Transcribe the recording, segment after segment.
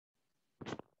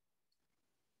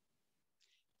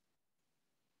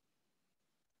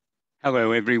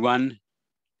Hello, everyone.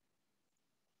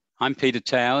 I'm Peter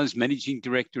Towers, Managing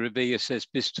Director of ESS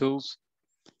BIZTOOLS.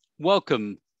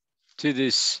 Welcome to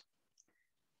this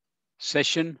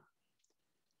session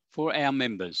for our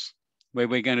members, where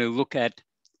we're going to look at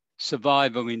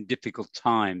survival in difficult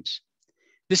times.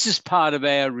 This is part of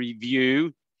our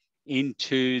review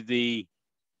into the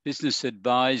Business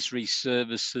Advisory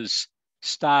Services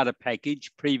Starter Package,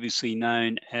 previously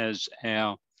known as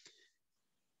our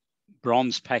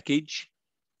Bronze Package.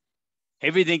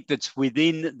 Everything that's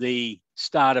within the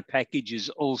starter package is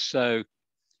also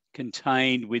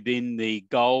contained within the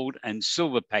gold and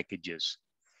silver packages.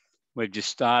 We've just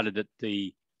started at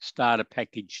the starter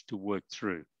package to work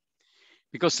through,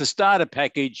 because the starter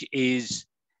package is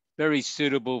very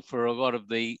suitable for a lot of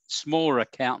the smaller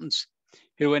accountants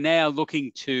who are now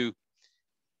looking to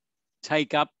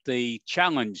take up the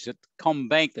challenge that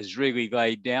CommBank has really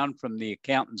laid down from the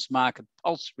Accountants Market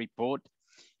Pulse report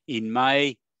in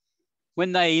May,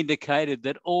 when they indicated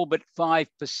that all but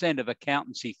 5% of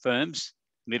accountancy firms,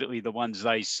 literally the ones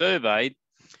they surveyed,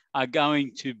 are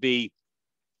going to be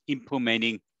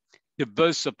implementing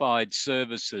diversified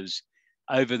services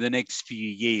over the next few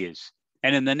years.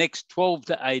 And in the next 12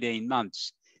 to 18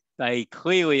 months, they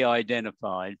clearly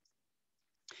identified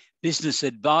business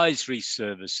advisory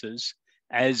services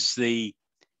as the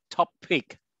top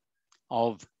pick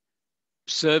of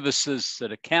services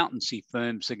that accountancy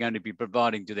firms are going to be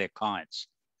providing to their clients.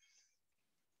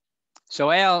 So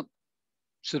our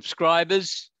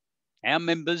subscribers, our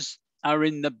members, are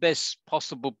in the best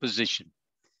possible position.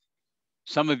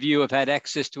 Some of you have had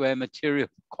access to our material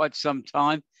for quite some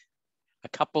time, a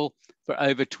couple for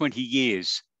over 20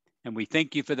 years, and we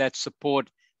thank you for that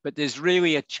support. But there's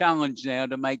really a challenge now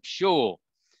to make sure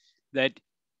that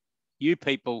you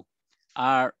people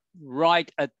are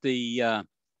right at the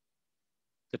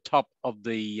top of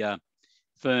the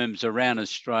firms around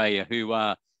Australia who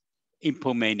are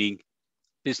implementing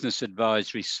business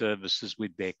advisory services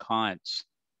with their clients.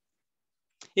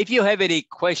 If you have any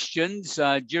questions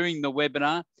during the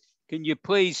webinar, can you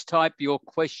please type your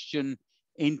question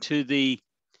into the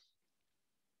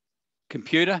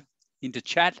computer, into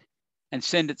chat, and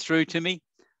send it through to me?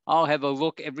 I'll have a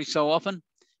look every so often,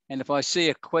 and if I see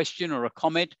a question or a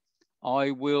comment,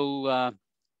 I will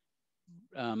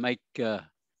make a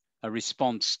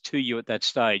response to you at that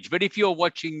stage. But if you're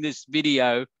watching this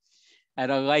video at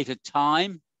a later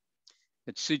time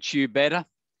that suits you better,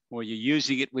 or you're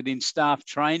using it within staff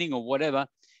training or whatever,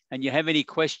 and you have any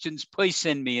questions, please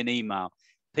send me an email,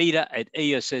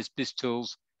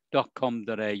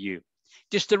 peter@essbiztools.com.au.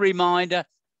 Just a reminder,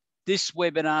 this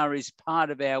webinar is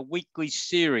part of our weekly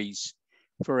series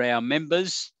for our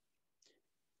members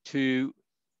to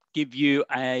give you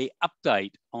an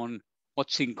update on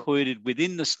what's included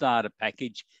within the starter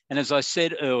package. And as I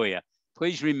said earlier,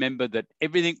 please remember that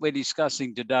everything we're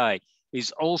discussing today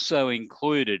is also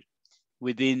included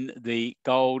within the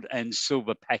gold and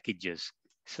silver packages.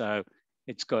 So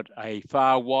it's got a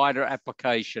far wider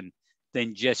application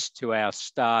than just to our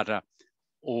starter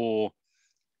or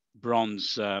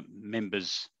bronze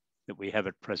members that we have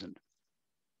at present.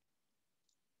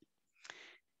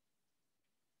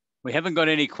 We haven't got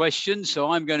any questions,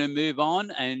 so I'm going to move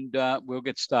on and we'll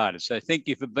get started. So thank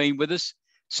you for being with us.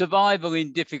 Survival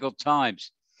in difficult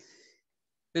times.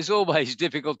 There's always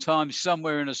difficult times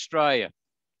somewhere in Australia,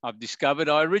 I've discovered.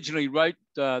 I originally wrote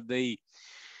the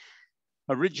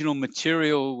original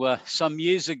material some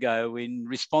years ago in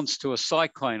response to a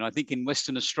cyclone, I think in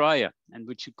Western Australia, and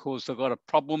which had caused a lot of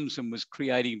problems and was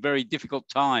creating very difficult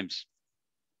times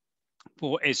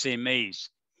for SMEs.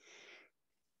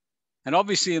 And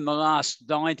obviously in the last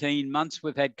 19 months,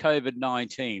 we've had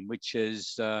COVID-19, which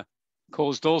has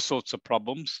caused all sorts of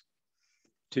problems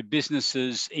to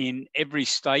businesses in every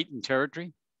state and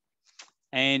territory.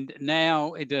 And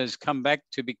now it has come back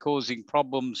to be causing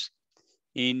problems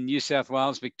in New South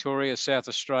Wales, Victoria, South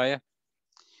Australia.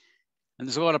 And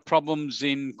there's a lot of problems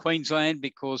in Queensland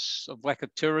because of lack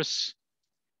of tourists,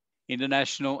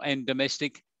 international and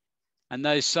domestic. And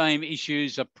those same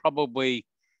issues are probably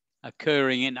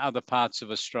occurring in other parts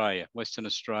of Australia, Western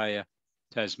Australia,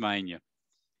 Tasmania.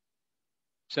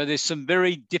 So there's some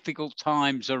very difficult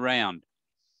times around.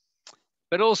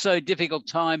 But also difficult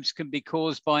times can be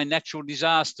caused by natural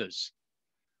disasters,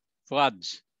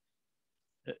 floods,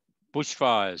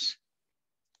 bushfires,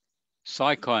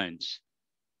 cyclones,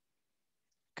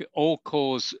 all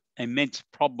cause immense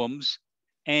problems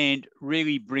and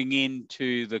really bring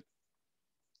into the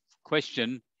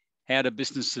question, how do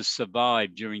businesses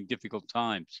survive during difficult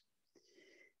times?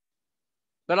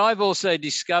 But I've also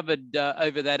discovered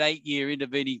over that 8-year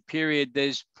intervening period,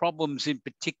 there's problems in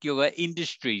particular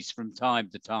industries from time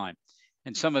to time.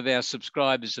 And some of our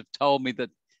subscribers have told me that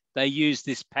they use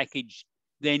this package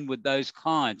then with those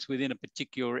clients within a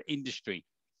particular industry.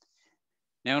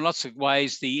 Now, in lots of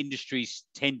ways, the industries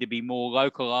tend to be more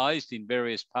localized in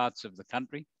various parts of the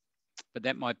country, but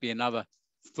that might be another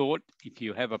thought. If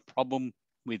you have a problem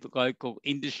with local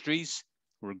industries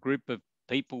or a group of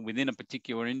people within a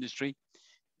particular industry,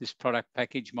 this product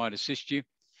package might assist you.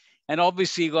 And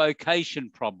obviously location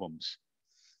problems.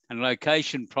 And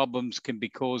location problems can be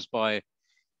caused by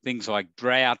things like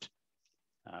drought,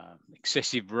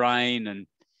 excessive rain, and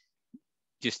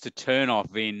just a turn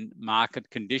off in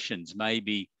market conditions.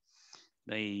 Maybe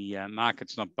the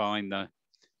market's not buying the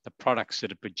products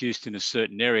that are produced in a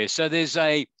certain area. So there's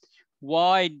a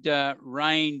wide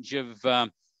range of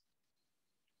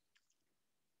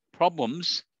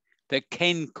problems that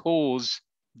can cause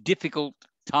difficult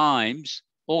times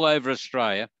all over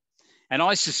Australia. And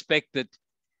I suspect that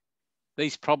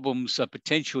these problems are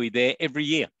potentially there every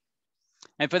year.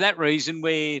 And for that reason,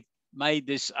 we made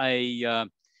this a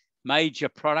major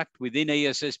product within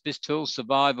ESS BizTools,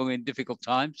 Survival in Difficult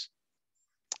Times.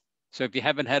 So if you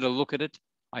haven't had a look at it,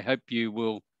 I hope you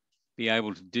will be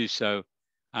able to do so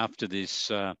after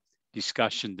this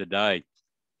discussion today.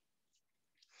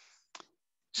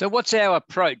 So what's our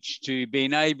approach to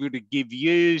being able to give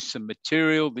you some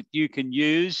material that you can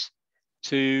use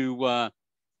to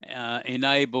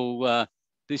enable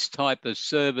this type of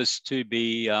service to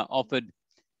be offered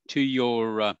to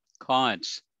your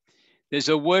clients? There's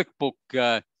a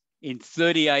workbook in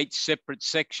 38 separate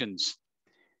sections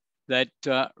that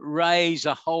raise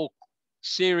a whole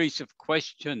series of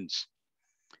questions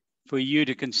for you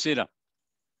to consider.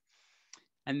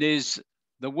 And the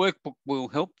workbook will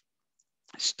help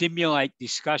stimulate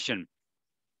discussion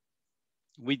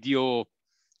with your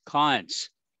clients.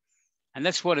 And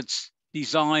that's what it's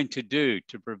designed to do,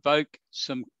 to provoke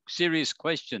some serious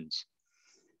questions,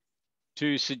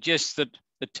 to suggest that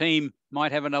the team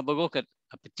might have another look at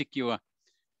a particular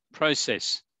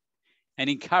process and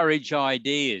encourage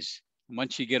ideas. And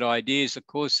once you get ideas, of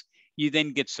course, you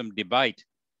then get some debate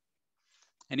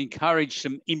and encourage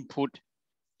some input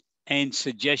and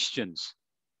suggestions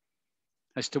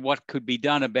as to what could be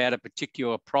done about a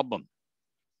particular problem,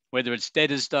 whether it's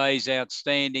debtors days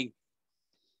outstanding,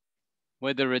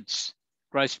 whether it's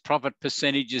gross profit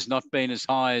percentages not being as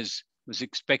high as was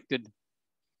expected,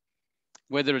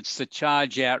 whether it's the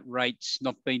charge out rates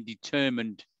not being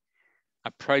determined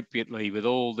appropriately with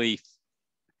all the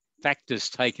factors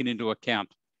taken into account.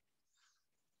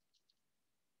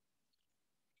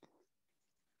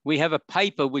 We have a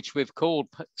paper which we've called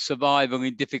Survival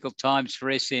in Difficult Times for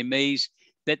SMEs,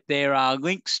 that there are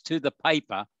links to the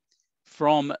paper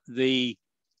from the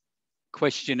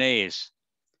questionnaires.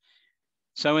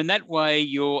 So in that way,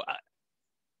 you're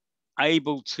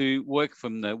able to work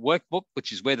from the workbook,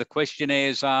 which is where the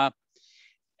questionnaires are.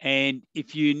 And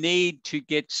if you need to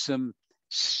get some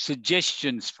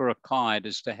suggestions for a client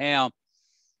as to how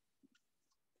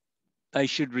they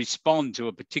should respond to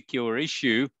a particular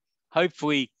issue,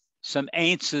 hopefully some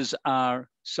answers are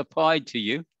supplied to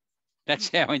you.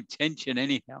 That's our intention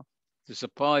anyhow, to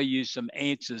supply you some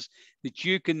answers that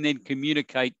you can then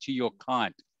communicate to your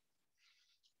client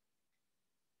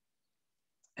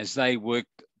as they work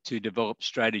to develop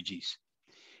strategies.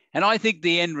 And I think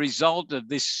the end result of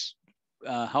this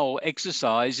whole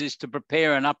exercise is to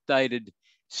prepare an updated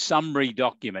summary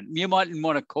document. You mightn't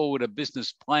want to call it a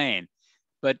business plan,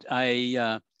 but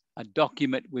a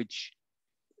document which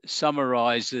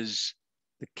summarizes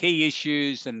the key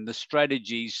issues and the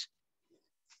strategies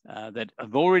that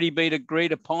have already been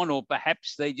agreed upon, or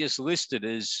perhaps they just listed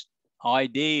as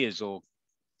ideas or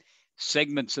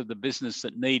segments of the business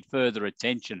that need further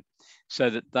attention so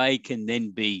that they can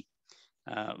then be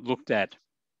looked at.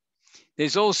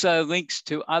 There's also links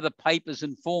to other papers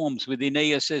and forms within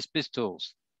ESS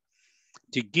BizTools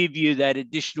to give you that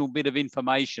additional bit of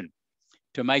information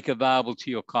to make available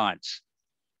to your clients.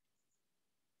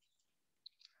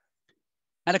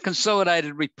 And a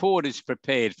consolidated report is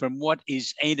prepared from what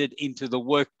is entered into the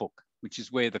workbook, which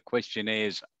is where the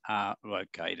questionnaires are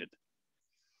located.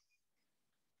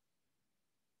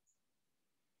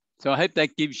 So I hope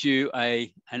that gives you an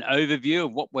overview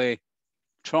of what we're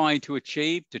trying to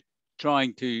achieve,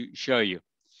 trying to show you.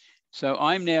 So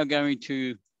I'm now going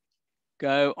to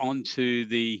go on to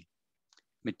the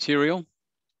material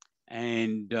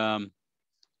and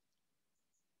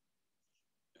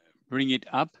bring it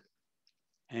up,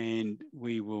 and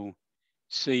we will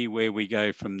see where we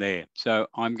go from there. So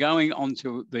I'm going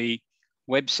onto the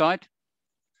website,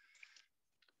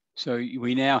 So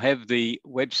we now have the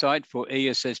website for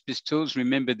ESS BIZTOOLS.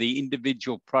 Remember, the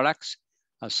individual products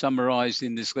are summarized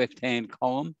in this left-hand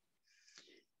column.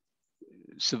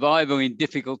 Survival in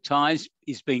difficult times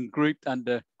is being grouped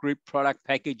under group product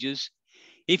packages.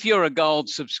 If you're a gold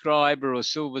subscriber or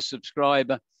silver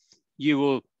subscriber, you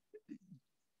will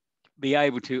be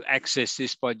able to access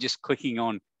this by just clicking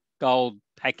on gold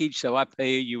package. So up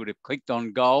here, you would have clicked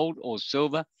on gold or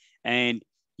silver, and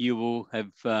you will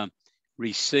have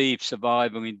received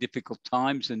survival in difficult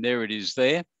times, and there it is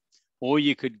there. Or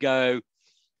you could go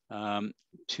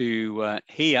to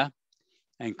here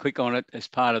and click on it as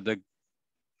part of the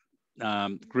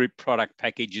group product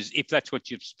packages, if that's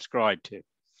what you've subscribed to.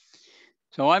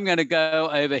 So I'm going to go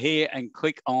over here and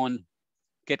click on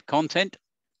Get Content.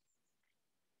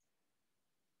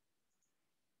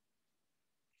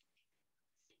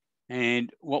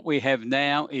 And what we have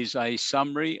now is a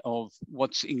summary of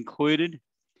what's included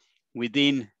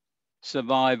within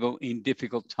survival in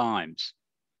difficult times.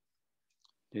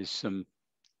 There's some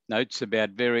notes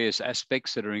about various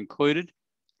aspects that are included.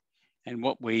 And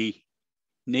what we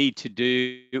need to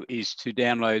do is to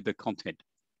download the content.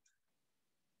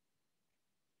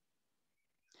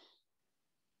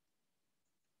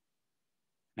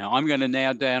 Now I'm going to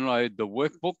now download the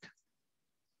workbook.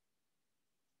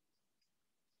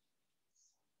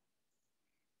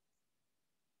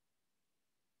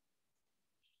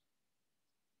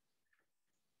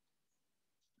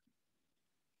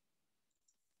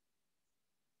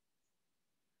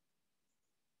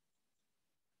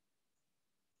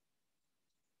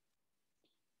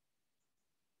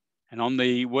 And on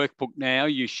the workbook now,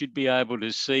 you should be able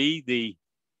to see the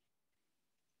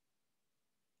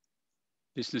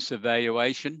business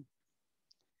evaluation.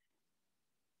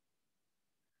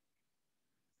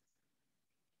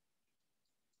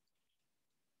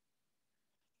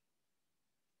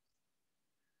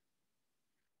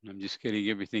 I'm just getting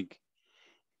everything.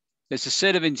 There's a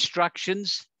set of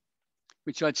instructions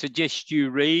which I'd suggest you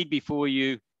read before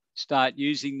you start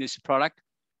using this product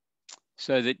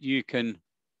so that you can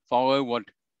follow what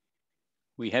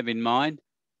we have in mind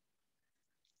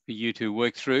for you to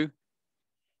work through.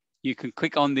 You can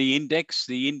click on the index.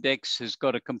 The index has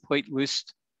got a complete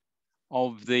list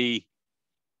of the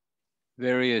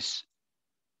various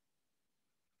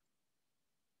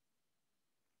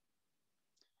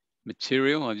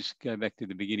material. I'll just go back to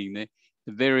the beginning there.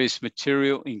 The various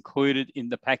material included in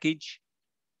the package.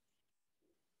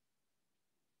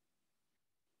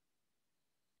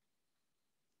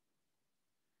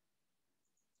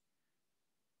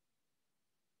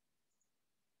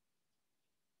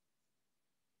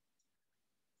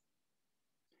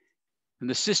 And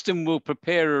the system will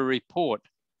prepare a report.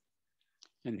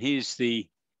 And here's the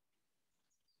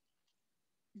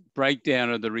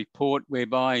breakdown of the report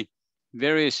whereby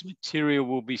various material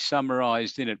will be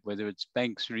summarized in it, whether it's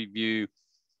banks review,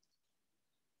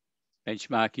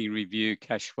 benchmarking review,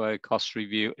 cash flow, cost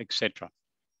review, etc.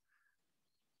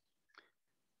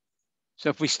 So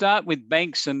if we start with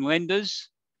banks and lenders,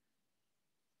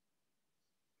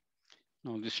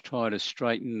 I'll just try to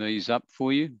straighten these up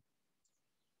for you.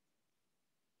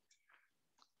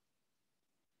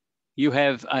 You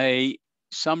have a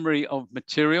summary of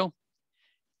material,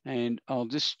 and I'll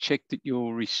just check that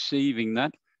you're receiving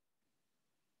that.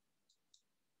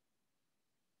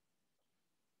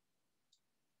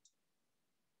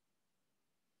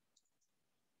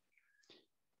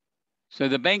 So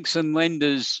the banks and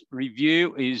lenders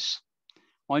review is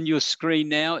on your screen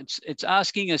now. It's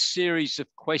asking a series of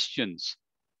questions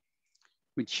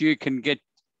which you can get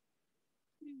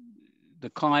the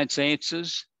client's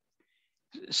answers.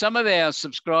 Some of our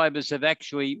subscribers have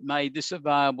actually made this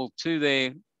available to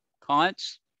their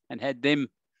clients and had them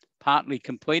partly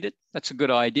complete it. That's a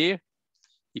good idea.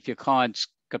 If your client's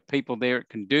got people there, it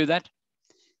can do that.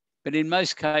 But in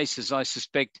most cases, I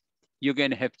suspect you're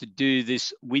going to have to do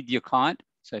this with your client.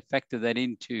 So factor that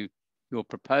into your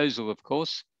proposal, of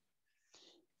course.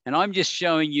 And I'm just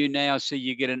showing you now so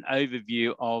you get an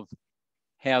overview of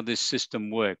how this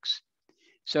system works.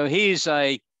 So here's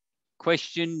a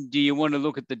question. Do you want to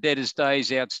look at the debtors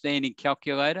days outstanding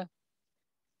calculator?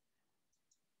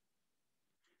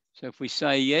 So if we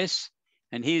say yes,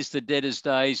 and here's the debtors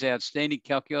days outstanding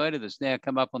calculator that's now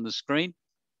come up on the screen.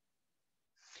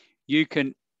 You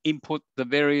can input the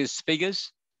various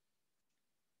figures.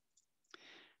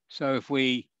 So if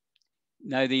we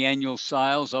know the annual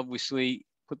sales, obviously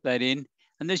put that in.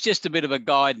 And there's just a bit of a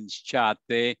guidance chart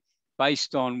there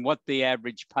based on what the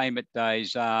average payment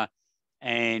days are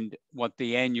and what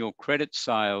the annual credit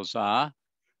sales are,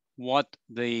 what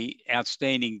the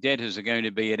outstanding debtors are going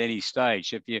to be at any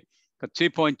stage. If you've got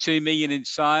 2.2 million in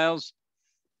sales.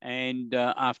 And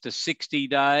after 60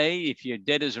 days, if your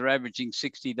debtors are averaging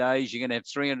 60 days, you're going to have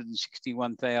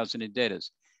 361,000 in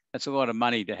debtors. That's a lot of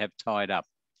money to have tied up.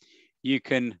 You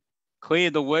can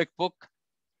clear the workbook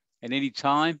at any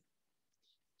time.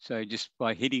 So just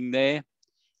by hitting there.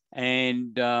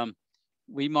 And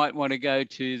we might want to go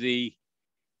to the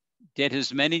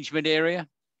debtors management area.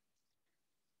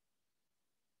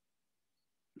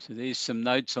 So there's some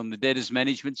notes on the debtors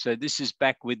management. So this is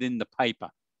back within the paper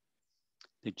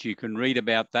that you can read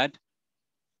about that.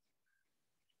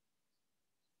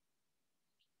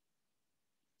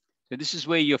 So this is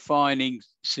where you're finding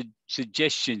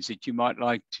suggestions that you might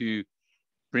like to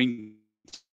bring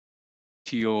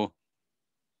to your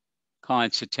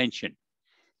client's attention.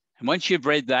 And once you've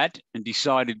read that and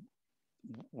decided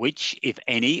which, if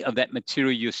any, of that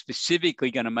material you're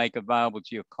specifically going to make available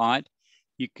to your client,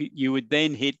 you would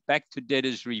then hit back to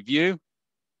debtors review,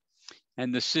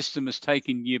 and the system has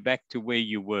taken you back to where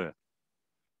you were.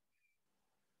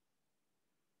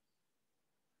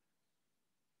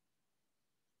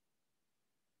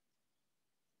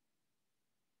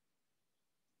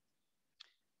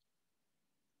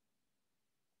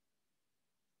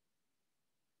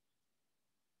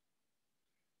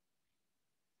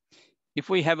 If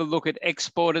we have a look at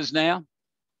exporters now,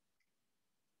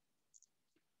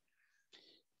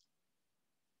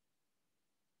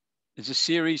 there's a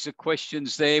series of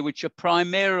questions there which are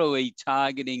primarily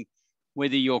targeting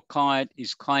whether your client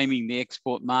is claiming the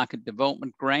Export Market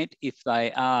Development Grant. If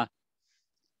they are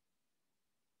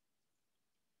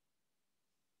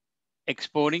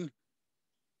exporting,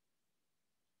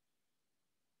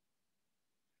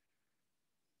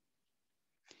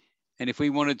 and if we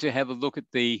wanted to have a look at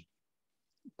the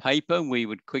paper, we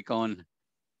would click on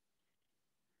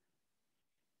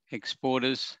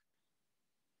exporters.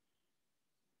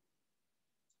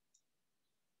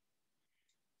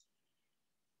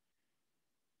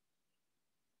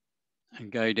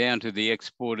 And go down to the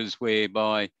exporters,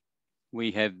 whereby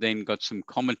we have then got some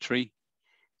commentary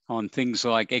on things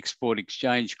like export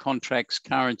exchange contracts,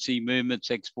 currency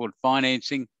movements, export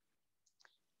financing,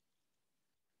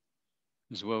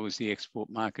 as well as the Export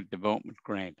Market Development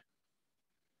Grant.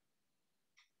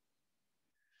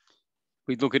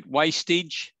 We look at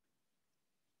wastage.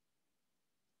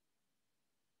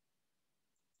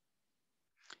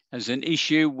 As an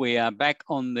issue, we are back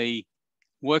on the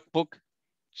workbook.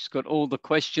 It's got all the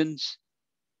questions.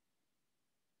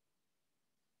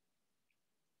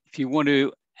 If you want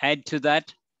to add to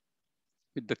that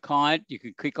with the client, you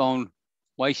can click on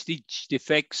wastage,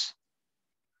 defects,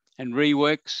 and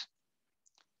reworks,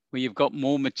 where you've got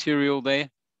more material there.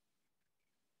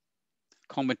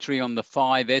 Commentary on the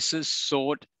 5 S's: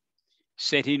 sort,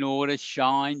 set in order,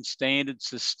 shine, standard,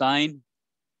 sustain.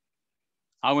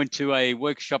 I went to a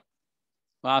workshop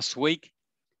last week,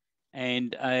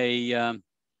 and a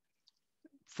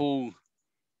full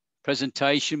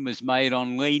presentation was made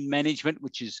on lean management,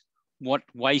 which is what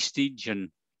wastage and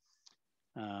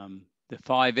the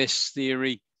 5S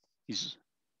theory is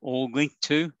all linked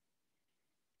to.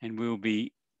 And we'll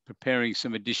be preparing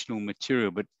some additional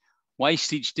material. But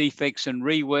wastage, defects, and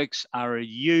reworks are a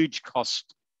huge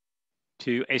cost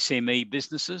to SME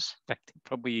businesses. In fact,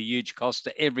 probably a huge cost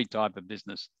to every type of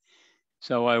business.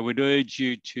 So I would urge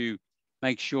you to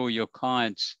make sure your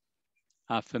clients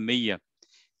are familiar.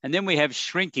 And then we have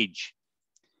shrinkage.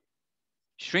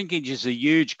 Shrinkage is a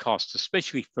huge cost,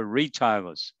 especially for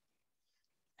retailers.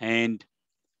 And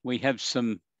we have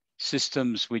some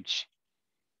systems which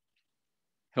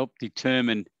help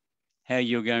determine how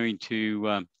you're going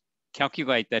to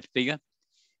calculate that figure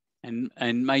and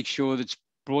make sure that's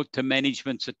brought to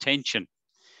management's attention,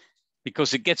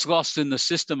 because it gets lost in the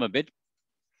system a bit.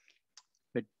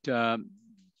 But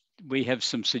we have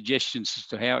some suggestions as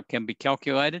to how it can be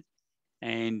calculated,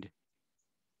 and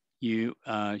you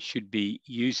should be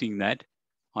using that,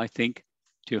 I think,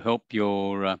 to help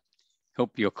your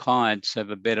clients have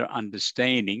a better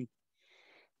understanding.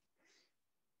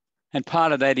 And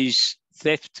part of that is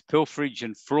theft, pilferage,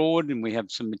 and fraud, and we have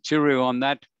some material on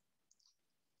that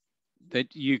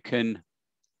you can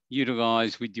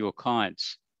utilize with your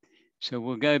clients. So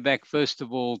we'll go back first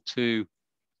of all to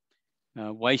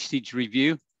wastage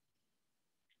review.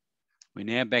 We're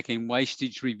now back in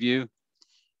wastage review.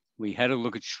 We had a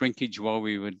look at shrinkage while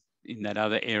we were in that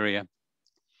other area.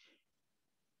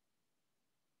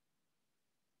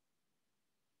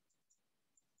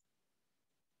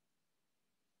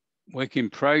 Work in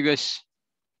progress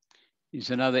is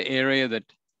another area that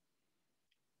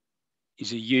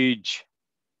is a huge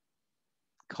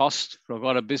cost for a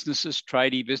lot of businesses,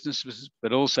 tradie businesses,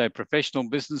 but also professional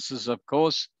businesses, of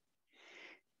course.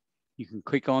 You can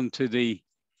click on to the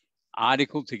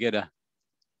article to get a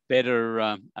better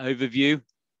overview,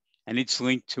 and it's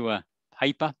linked to a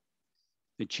paper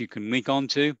that you can link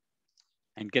onto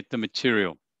and get the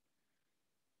material.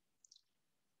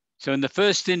 So in the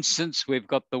first instance, we've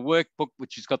got the workbook,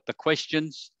 which has got the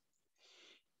questions.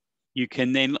 You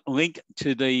can then link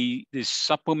to this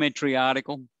supplementary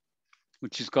article,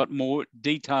 which has got more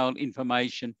detailed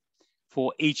information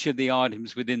for each of the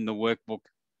items within the workbook.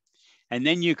 And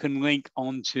then you can link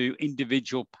onto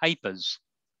individual papers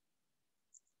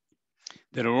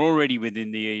that are already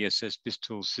within the ESS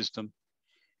BIZTOOLS system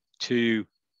to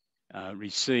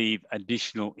receive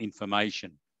additional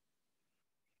information.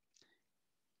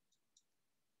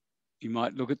 You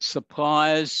might look at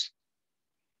suppliers.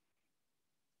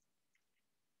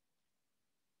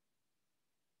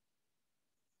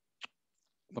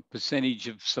 What percentage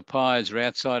of suppliers are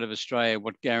outside of Australia?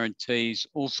 What guarantees?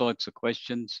 All sorts of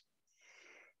questions.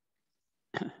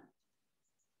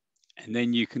 And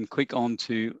then you can click on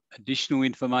to additional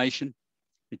information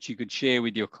that you could share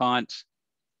with your clients.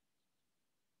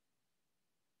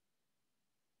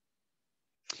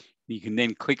 You can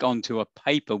then click onto a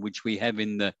paper which we have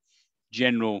in the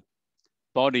general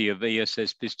body of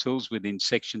ESS BIZTOOLS within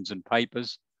sections and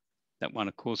papers. That one,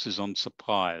 of course, is on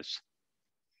suppliers.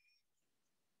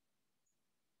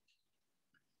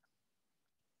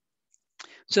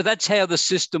 So that's how the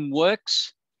system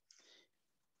works.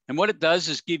 And what it does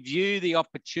is give you the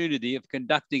opportunity of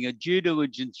conducting a due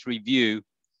diligence review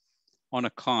on a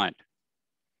client.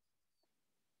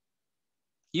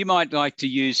 You might like to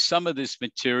use some of this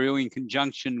material in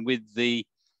conjunction with the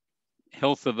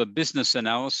health of a business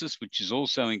analysis, which is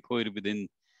also included within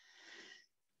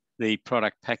the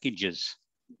product packages,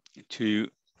 to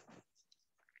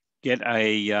get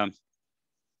a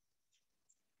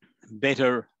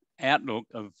better outlook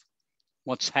of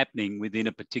what's happening within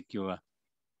a particular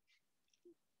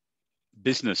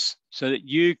business, so that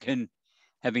you can,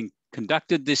 having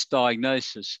conducted this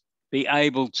diagnosis, be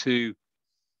able to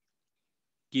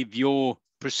give your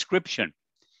prescription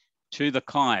to the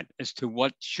client as to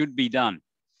what should be done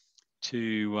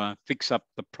to fix up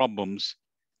the problems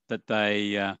that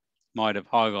they might have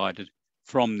highlighted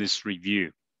from this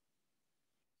review.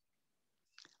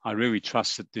 I really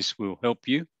trust that this will help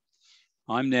you.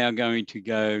 I'm now going to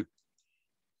go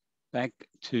back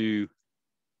to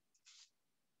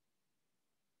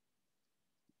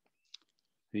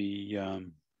the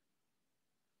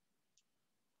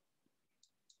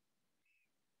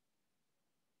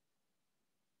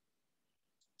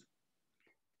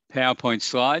PowerPoint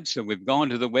slides. So we've gone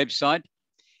to the website.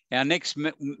 Our next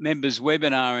members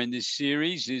webinar in this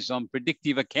series is on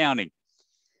predictive accounting.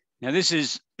 Now this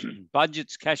is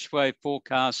budgets, cash flow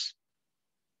forecasts,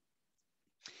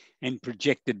 and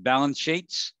projected balance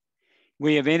sheets.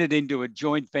 We have entered into a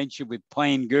joint venture with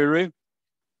Plan Guru,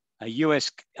 a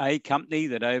USA company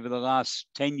that over the last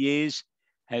 10 years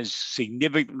has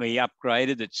significantly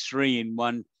upgraded its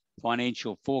 3-in-1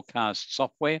 financial forecast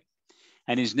software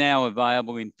and is now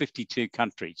available in 52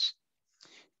 countries.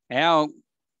 Our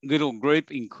little group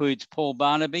includes Paul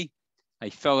Barnaby, a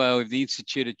fellow of the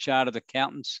Institute of Chartered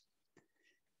Accountants,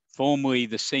 formerly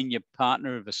the senior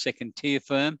partner of a second-tier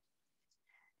firm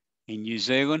in New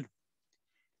Zealand,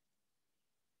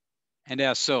 and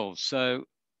ourselves. So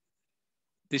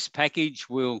this package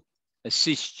will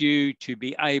assist you to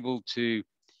be able to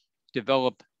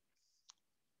develop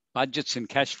budgets and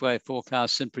cash flow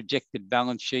forecasts and projected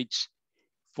balance sheets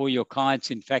for your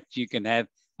clients. In fact, you can have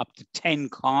up to 10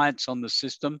 clients on the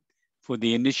system for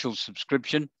the initial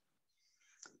subscription.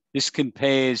 This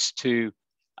compares to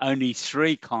only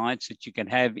 3 clients that you can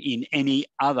have in any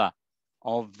other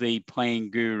of the Plan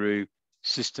Guru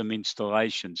system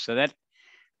installations. So that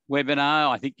webinar,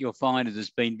 I think you'll find it has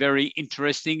been very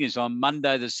interesting, is on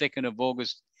Monday, the 2nd of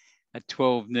August at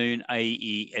 12 noon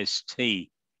AEST.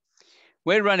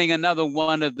 We're running another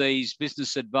one of these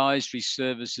business advisory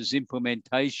services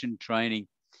implementation training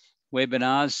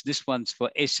webinars. This one's for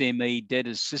SME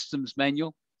Debtors Systems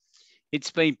Manual.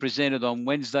 It's been presented on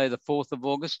Wednesday, the 4th of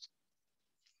August.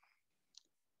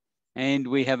 And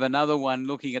we have another one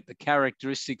looking at the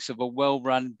characteristics of a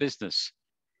well-run business.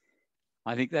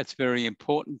 I think that's very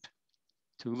important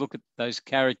to look at those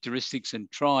characteristics and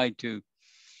try to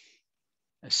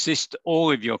assist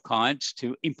all of your clients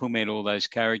to implement all those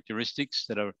characteristics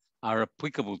that are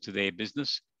applicable to their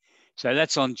business. So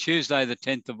that's on Tuesday, the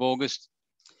 10th of August.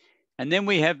 And then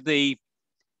we have the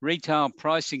retail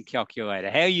pricing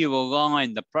calculator, how you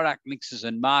align the product mixes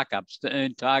and markups to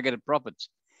earn targeted profits.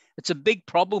 It's a big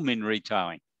problem in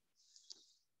retailing.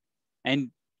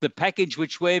 And the package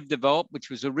which we've developed, which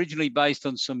was originally based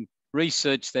on some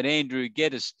research that Andrew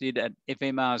Geddes did at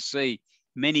FMRC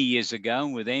many years ago.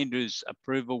 And with Andrew's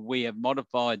approval, we have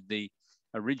modified the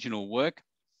original work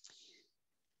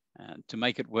to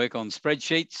make it work on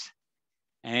spreadsheets,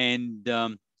 and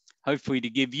hopefully to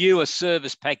give you a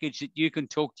service package that you can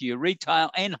talk to your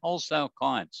retail and wholesale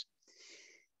clients.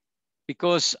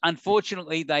 Because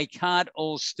unfortunately, they can't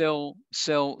all still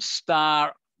sell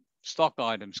star stock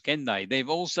items, can they? They've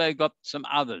also got some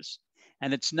others,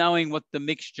 and it's knowing what the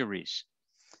mixture is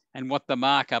and what the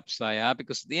markups they are,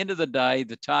 because at the end of the day,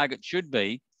 the target should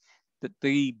be that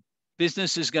the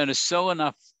business is going to sell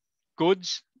enough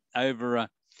goods over a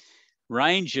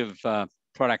range of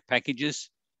product packages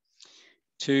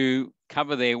to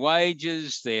cover their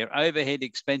wages, their overhead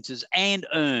expenses, and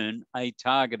earn a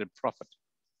targeted profit.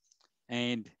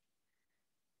 And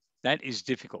that is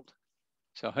difficult.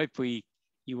 So hopefully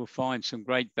you will find some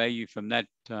great value from that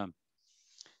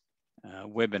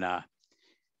webinar.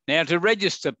 Now, to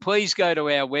register, please go to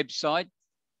our website,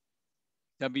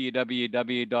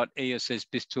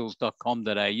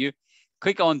 www.essbiztools.com.au.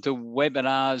 Click on to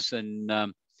webinars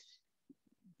and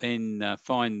then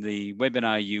find the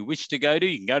webinar you wish to go to.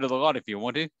 You can go to the lot if you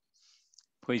want to.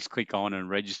 Please click on and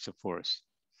register for us.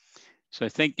 So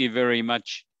thank you very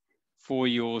much for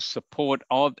your support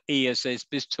of ESS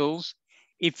BizTools.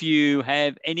 If you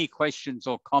have any questions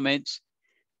or comments,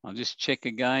 I'll just check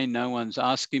again. No one's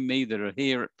asking me that are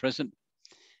here at present.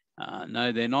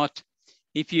 No, they're not.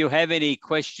 If you have any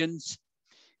questions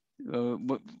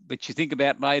that you think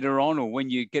about later on, or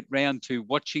when you get round to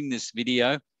watching this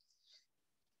video,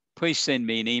 please send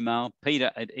me an email,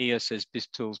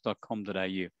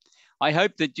 peter@essbiztools.com.au. I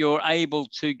hope that you're able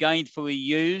to gainfully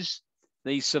use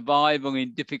the Survival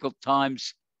in Difficult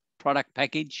Times product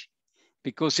package,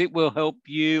 because it will help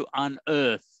you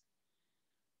unearth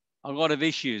a lot of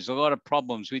issues, a lot of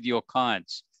problems with your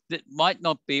clients that might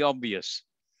not be obvious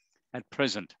at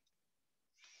present.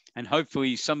 And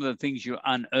hopefully some of the things you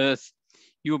unearth,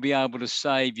 you'll be able to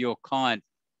save your client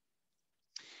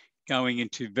going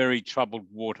into very troubled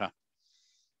water.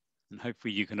 And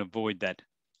hopefully you can avoid that.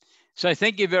 So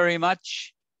thank you very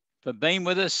much for being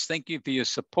with us. Thank you for your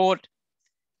support.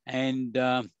 And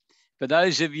for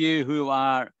those of you who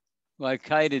are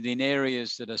located in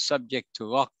areas that are subject to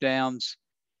lockdowns,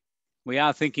 we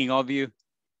are thinking of you.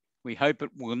 We hope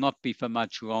it will not be for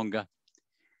much longer.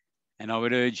 And I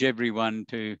would urge everyone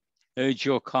to urge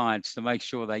your clients to make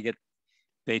sure they get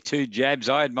their 2 jabs.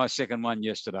 I had my second one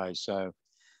yesterday. So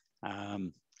I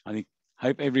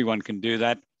hope everyone can do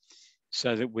that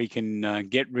so that we can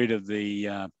get rid of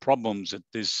the problems that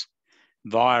this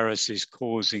virus is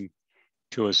causing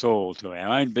to us all, to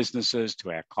our own businesses,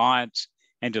 to our clients,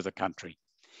 and to the country.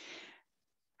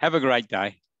 Have a great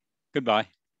day. Goodbye.